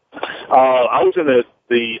 I was in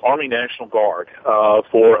the Army National Guard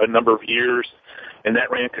for a number of years, and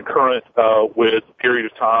that ran concurrent with the period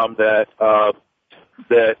of time that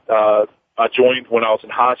I joined when I was in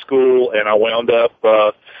high school, and I wound up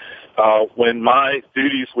when my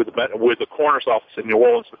duties with the coroner's office in New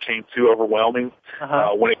Orleans became too overwhelming.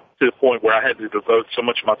 When it got to the point where I had to devote so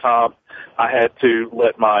much of my time, I had to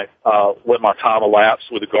let my time elapse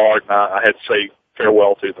with the Guard, and I had to say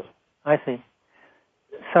farewell to them. I see.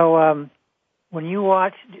 So when you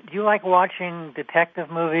watch, do you like watching detective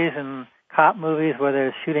movies and cop movies where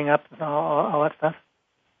they're shooting up and all that stuff?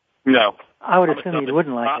 No. I would assume you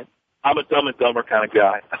wouldn't like it. I'm a Dumb and Dumber kind of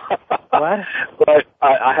guy. What? But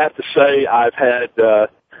I have to say, I've had,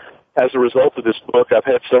 as a result of this book, I've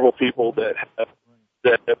had several people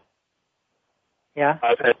Yeah.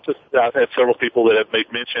 I've had several people that have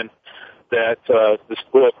made mention that this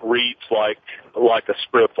book reads like a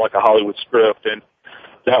script, like a Hollywood script, and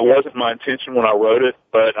that wasn't my intention when I wrote it,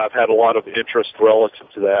 but I've had a lot of interest relative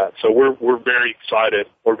to that. So we're very excited.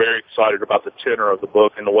 We're very excited about the tenor of the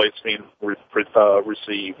book and the way it's being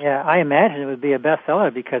received. Yeah, I imagine it would be a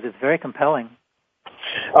bestseller because it's very compelling.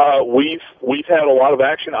 We've had a lot of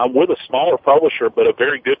action. I'm with a smaller publisher, but a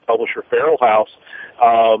very good publisher, Farrell House.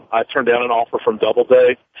 I turned down an offer from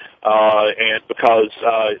Doubleday, and because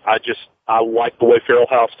I like the way Farrell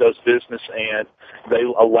House does business, and they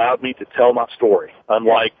allowed me to tell my story,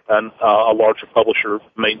 unlike a larger publisher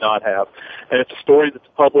may not have. And it's a story that the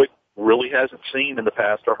public really hasn't seen in the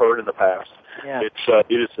past or heard in the past. Yeah. It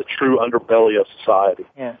is the true underbelly of society.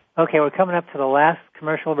 Yeah. Okay, we're coming up to the last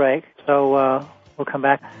commercial break, so we'll come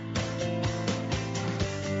back.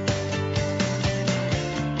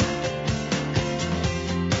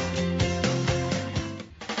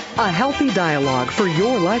 A healthy dialogue for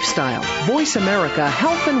your lifestyle. Voice America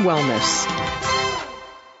Health and Wellness.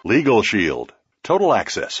 Legal Shield. Total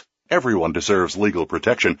access. Everyone deserves legal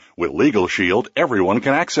protection. With Legal Shield, everyone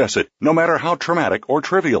can access it, no matter how traumatic or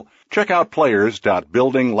trivial. Check out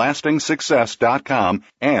players.buildinglastingsuccess.com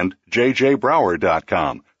and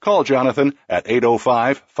jjbrower.com. Call Jonathan at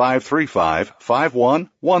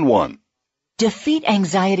 805-535-5111.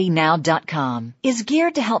 DefeatAnxietyNow.com is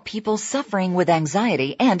geared to help people suffering with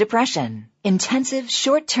anxiety and depression. Intensive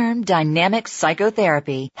short-term dynamic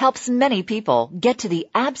psychotherapy helps many people get to the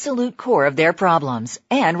absolute core of their problems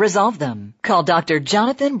and resolve them. Call Dr.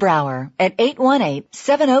 Jonathan Brower at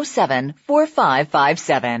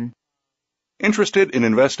 818-707-4557. Interested in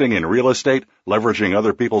investing in real estate, leveraging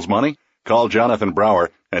other people's money? Call Jonathan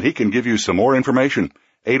Brower, and he can give you some more information.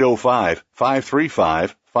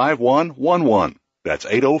 805-535-5111. That's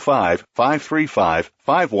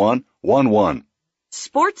 805-535-5111.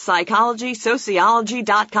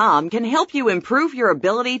 SportsPsychologySociology.com can help you improve your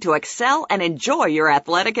ability to excel and enjoy your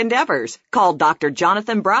athletic endeavors. Call Dr.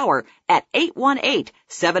 Jonathan Brower at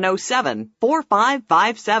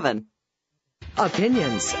 818-707-4557.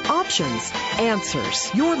 Opinions, options, answers.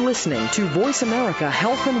 You're listening to Voice America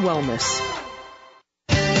Health and Wellness.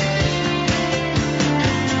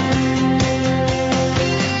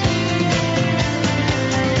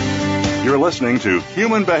 You're listening to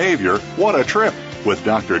Human Behavior, What a Trip, with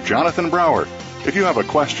Dr. Jonathan Brower. If you have a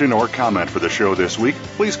question or comment for the show this week,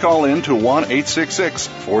 please call in to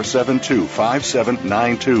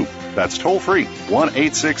 1-866-472-5792. That's toll free,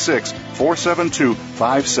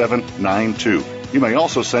 1-866-472-5792. You may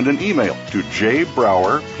also send an email to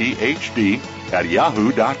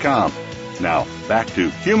jbrowerphd@yahoo.com. Now, back to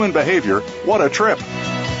Human Behavior, What a Trip.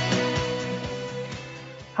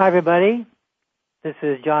 Hi, everybody. This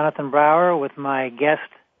is Jonathan Brower with my guest,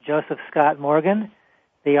 Joseph Scott Morgan,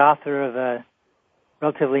 the author of a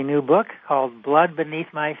relatively new book called Blood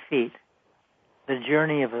Beneath My Feet, The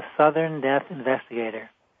Journey of a Southern Death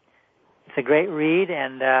Investigator. It's a great read,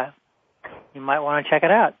 and you might want to check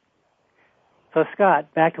it out. So,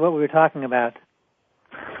 Scott, back to what we were talking about.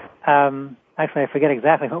 Actually, I forget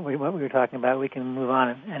exactly what we were talking about. We can move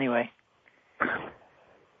on anyway.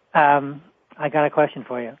 I got a question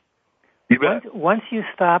for you. You bet. Once you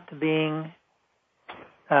stopped being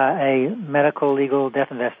a medical legal death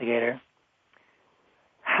investigator,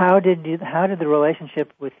 how did the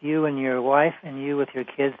relationship with you and your wife and you with your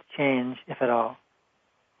kids change, if at all?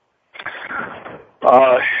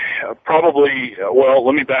 well,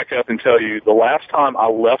 let me back up and tell you, the last time I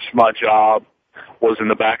left my job was in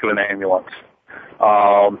the back of an ambulance,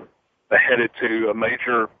 headed to a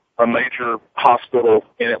major hospital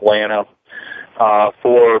in Atlanta,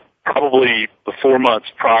 for probably the 4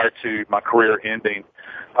 months prior to my career ending.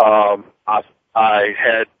 I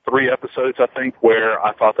had 3 episodes, I think, where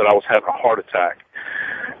I thought that I was having a heart attack.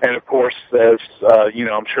 And of course, as,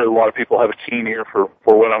 I'm sure a lot of people have a keen ear for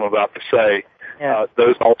what I'm about to say. Yeah.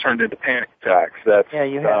 Those all turned into panic attacks. You have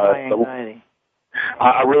high anxiety.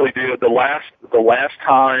 I really did. The last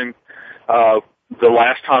time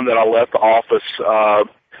that I left the office,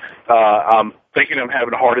 I'm thinking I'm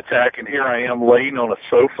having a heart attack, and here I am laying on a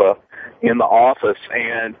sofa in the office,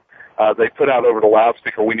 and they put out over the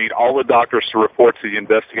loudspeaker, we need all the doctors to report to the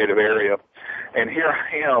investigative area. And here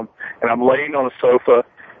I am, and I'm laying on a sofa,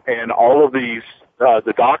 and all of these,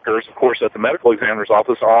 the doctors, of course, at the medical examiner's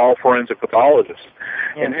office are all forensic pathologists.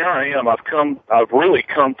 Yeah. And here I am, I've really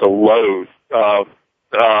come to loathe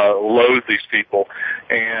these people,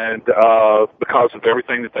 and because of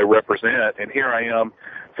everything that they represent. And here I am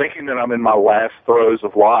thinking that I'm in my last throes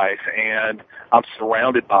of life, and I'm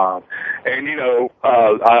surrounded by them. And,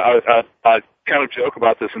 I kind of joke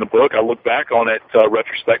about this in the book. I look back on it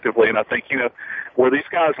retrospectively, and I think, were these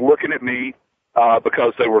guys looking at me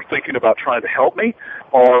because they were thinking about trying to help me,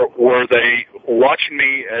 or were they watching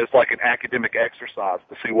me as like an academic exercise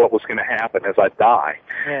to see what was going to happen as I die?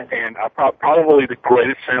 Yeah. And probably the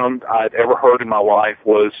greatest sound I'd ever heard in my life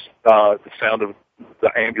was the sound of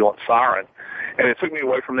the ambulance siren. And it took me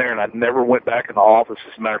away from there, and I never went back in the office.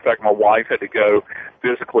 As a matter of fact, my wife had to go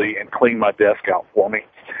physically and clean my desk out for me.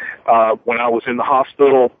 When I was in the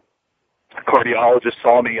hospital, a cardiologist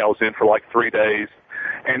saw me. I was in for like 3 days,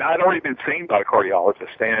 and I'd already been seen by a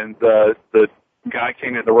cardiologist. And the guy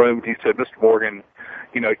came in the room, and he said, "Mr. Morgan,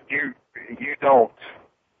 you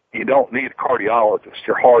don't need a cardiologist.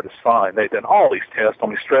 Your heart is fine. They've done all these tests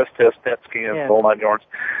on me, stress tests, PET scans, the whole 9 yards."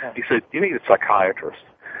 Yeah. He said, "You need a psychiatrist."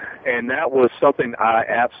 And that was something I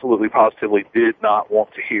absolutely positively did not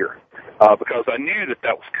want to hear, because I knew that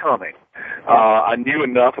was coming. I knew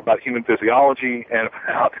enough about human physiology and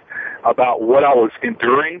about what I was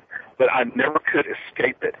enduring, but I never could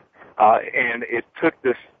escape it. And it took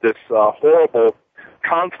this horrible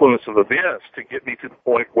confluence of events to get me to the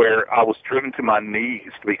point where I was driven to my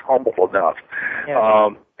knees to be humble enough. Yeah.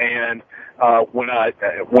 And when I'm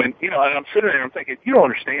sitting there, I'm thinking, you don't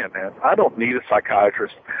understand, man. I don't need a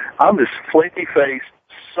psychiatrist. I'm this flinty-faced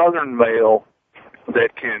Southern male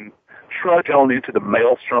that can trudge on into the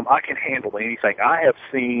maelstrom. I can handle anything. I have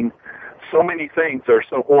seen so many things that are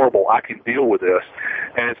so horrible. I can deal with this.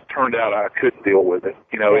 And it turned out I couldn't deal with it.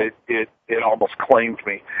 It almost claimed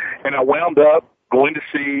me. And I wound up going to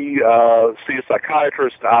see a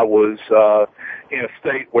psychiatrist. I was in a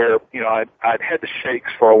state where I'd had the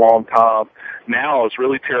shakes for a long time. Now I was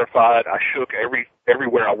really terrified. I shook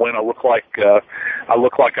everywhere I went. I looked like I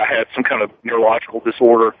had some kind of neurological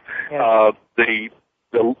disorder. Yeah.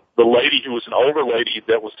 The lady who was an older lady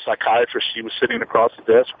that was a psychiatrist, she was sitting across the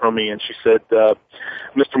desk from me, and she said,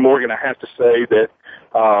 "Mr. Morgan, I have to say that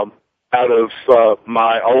out of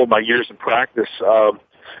all of my years in practice,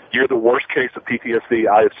 you're the worst case of PTSD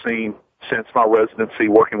I have seen since my residency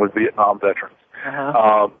working with Vietnam veterans."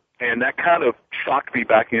 Uh-huh. And that kind of shocked me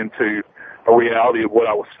back into a reality of what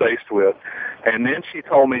I was faced with. And then she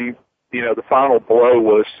told me, the final blow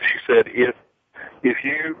was, she said, if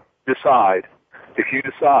you decide,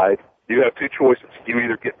 you have 2 choices. You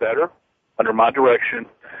either get better under my direction,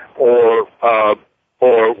 or I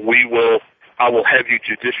will have you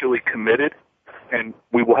judicially committed, and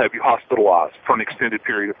we will have you hospitalized for an extended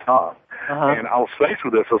period of time. Uh-huh. And I was faced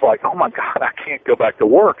with this. I was like, oh, my God, I can't go back to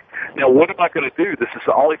work. Now, what am I going to do? This is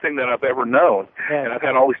the only thing that I've ever known. Yeah. And I've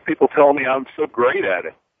had all these people telling me I'm so great at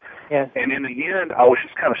it. Yeah. And in the end, I was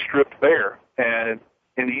just kind of stripped bare. And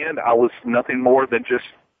in the end, I was nothing more than just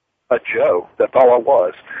a Joe. That's all I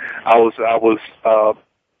was. I was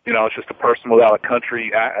just a person without a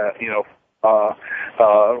country,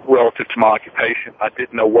 relative to my occupation. I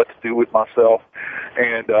didn't know what to do with myself.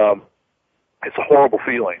 And it's a horrible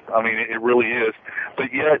feeling. I mean, it really is.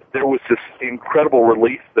 But yet there was this incredible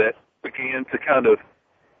relief that began to kind of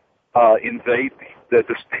invade me.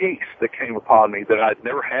 this peace that came upon me that I'd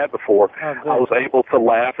never had before. I was able to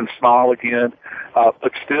laugh and smile again,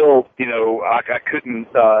 but still, I couldn't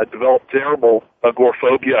develop terrible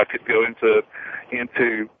agoraphobia. I could go into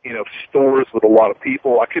stores with a lot of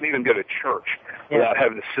people. I couldn't even go to church without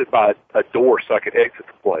having to sit by a door so I could exit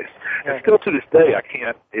the place. And still to this day, I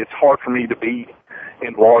can't. It's hard for me to be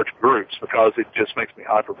in large groups because it just makes me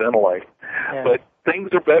hyperventilate. Yeah. But things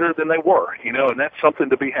are better than they were, and that's something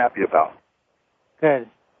to be happy about. Good.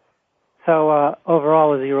 So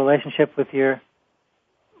overall, is your relationship with your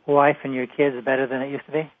wife and your kids better than it used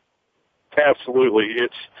to be? Absolutely.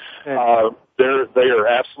 It's they are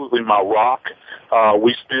absolutely my rock.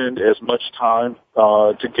 We spend as much time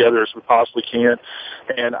together as we possibly can.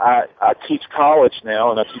 And I teach college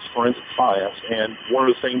now, and I teach forensic science. And one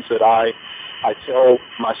of the things that I tell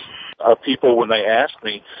my people when they ask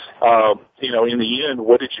me, in the end,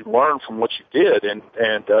 what did you learn from what you did? And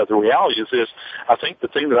the reality is this: I think the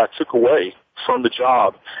thing that I took away from the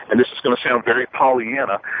job, and this is going to sound very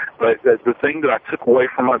Pollyanna, but the thing that I took away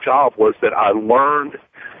from my job was that I learned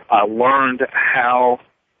how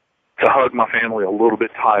to hug my family a little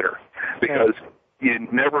bit tighter, because you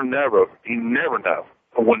never know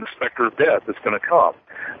when the specter of death is going to come,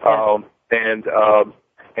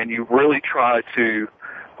 and you really try to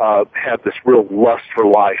have this real lust for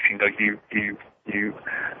life.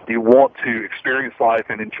 You want to experience life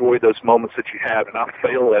and enjoy those moments that you have, and I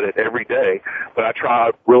fail at it every day, but I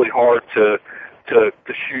try really hard to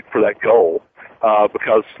shoot for that goal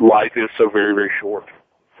because life is so very, very short.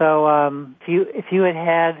 So if you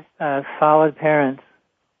had solid parents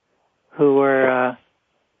who were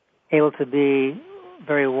able to be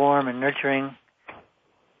very warm and nurturing,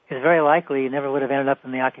 it's very likely you never would have ended up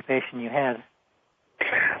in the occupation you had.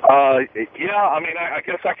 I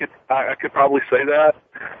guess I could probably say that.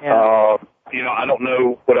 Yeah. I don't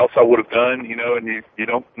know what else I would have done, and you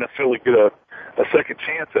don't necessarily get a second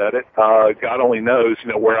chance at it. God only knows,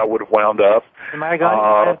 where I would have wound up. You might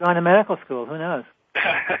have gone to medical school. Who knows?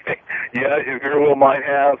 Yeah, you very well might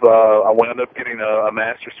have. I wound up getting a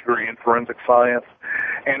master's degree in forensic science,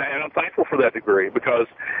 and I'm thankful for that degree because,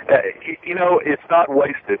 it's not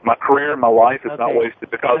wasted. My career and my life is not wasted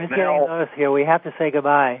because I'm just getting notice here. We have to say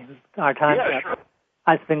goodbye. Our time's up. Sure.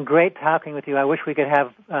 It's been great talking with you. I wish we could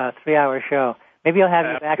have a 3-hour show. Maybe I'll have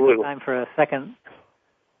you back in time for a second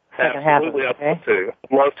half of it, okay?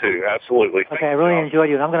 I'd love to. Absolutely. Okay, I really enjoyed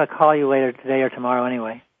you, and I'm going to call you later today or tomorrow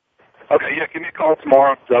anyway. Okay, yeah, give me a call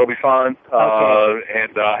tomorrow. That'll be fine. Okay.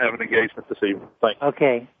 And have an engagement this evening. Thanks.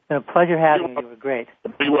 Okay. It's been a pleasure having you. You were great.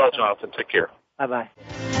 Be well, Jonathan. Take care. Bye-bye.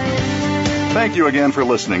 Thank you again for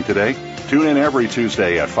listening today. Tune in every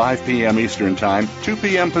Tuesday at 5 p.m. Eastern Time, 2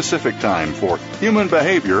 p.m. Pacific Time for Human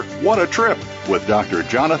Behavior, What a Trip, with Dr.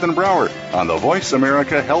 Jonathan Brower on the Voice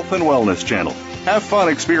America Health and Wellness Channel. Have fun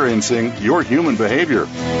experiencing your human behavior.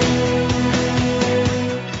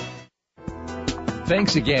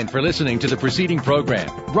 Thanks again for listening to the preceding program,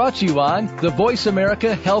 brought to you on the Voice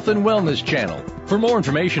America Health and Wellness Channel. For more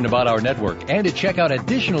information about our network and to check out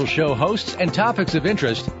additional show hosts and topics of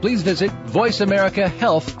interest, please visit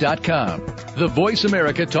voiceamericahealth.com. The Voice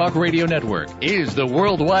America Talk Radio Network is the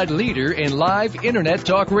worldwide leader in live Internet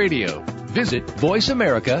talk radio. Visit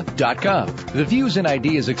voiceamerica.com. The views and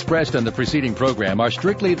ideas expressed on the preceding program are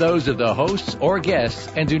strictly those of the hosts or guests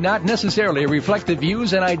and do not necessarily reflect the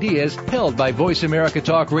views and ideas held by Voice America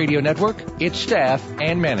Talk Radio Network, its staff,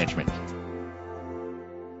 and management.